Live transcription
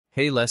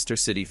Hey Leicester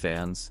City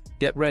fans,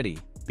 get ready,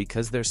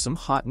 because there's some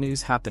hot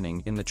news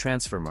happening in the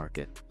transfer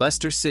market.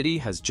 Leicester City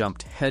has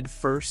jumped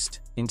headfirst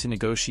into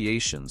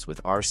negotiations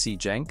with RC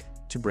Genk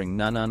to bring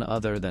none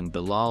other than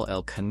Bilal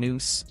El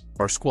Khanous,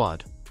 our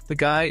squad. The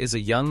guy is a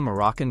young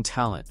Moroccan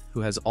talent who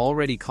has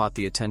already caught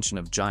the attention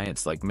of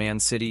giants like Man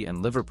City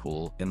and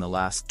Liverpool in the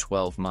last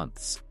 12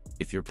 months.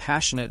 If you're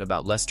passionate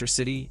about Leicester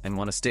City and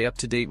want to stay up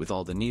to date with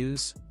all the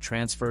news,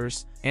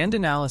 transfers, and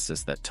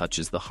analysis that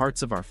touches the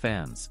hearts of our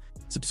fans,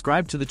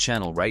 subscribe to the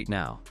channel right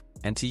now.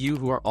 And to you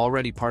who are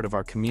already part of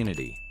our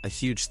community, a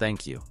huge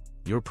thank you.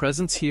 Your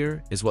presence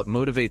here is what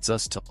motivates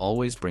us to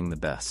always bring the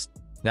best.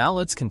 Now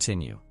let's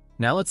continue.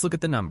 Now let's look at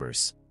the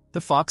numbers.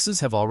 The Foxes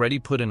have already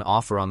put an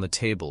offer on the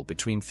table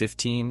between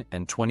 15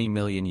 and 20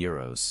 million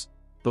euros.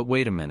 But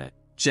wait a minute,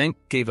 Genk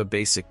gave a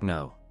basic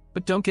no.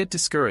 But don't get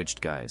discouraged,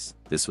 guys.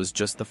 This was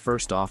just the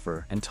first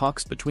offer, and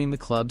talks between the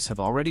clubs have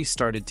already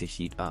started to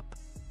heat up.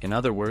 In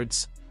other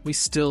words, we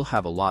still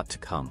have a lot to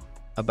come.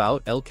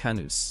 About El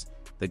Khanous.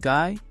 The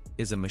guy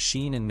is a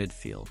machine in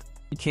midfield.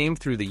 He came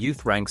through the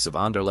youth ranks of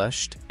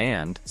Anderlecht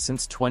and,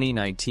 since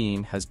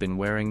 2019, has been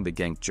wearing the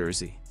Genk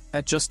jersey.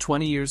 At just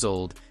 20 years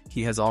old,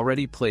 he has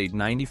already played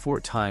 94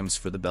 times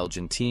for the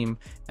Belgian team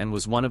and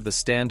was one of the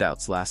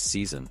standouts last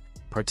season,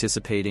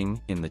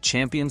 participating in the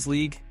Champions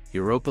League,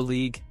 Europa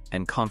League,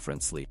 and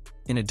Conference League.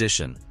 In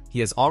addition, he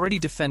has already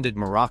defended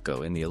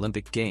Morocco in the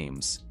Olympic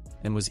Games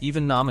and was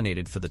even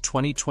nominated for the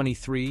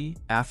 2023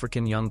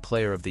 African Young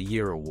Player of the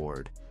Year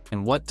award.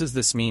 And what does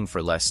this mean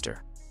for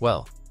Leicester?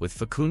 Well, with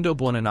Facundo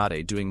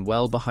Buonanotte doing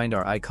well behind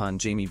our icon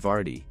Jamie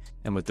Vardy,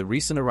 and with the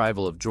recent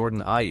arrival of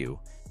Jordan Ayew,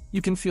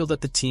 you can feel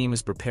that the team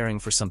is preparing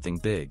for something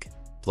big.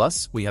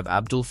 Plus, we have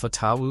Abdul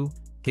Fatawu,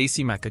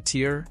 Casey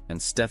McAteer, and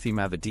Steffi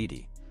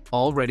Mavididi,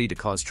 all ready to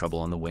cause trouble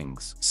on the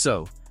wings.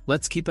 So,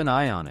 let's keep an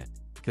eye on it,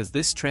 because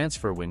this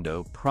transfer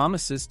window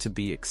promises to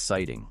be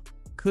exciting.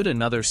 Could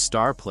another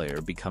star player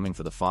be coming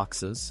for the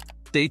Foxes?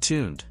 Stay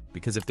tuned,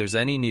 because if there's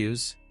any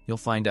news, you'll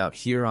find out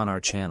here on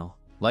our channel.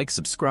 Like,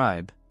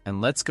 subscribe,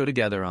 and let's go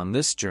together on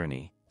this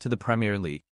journey to the Premier League.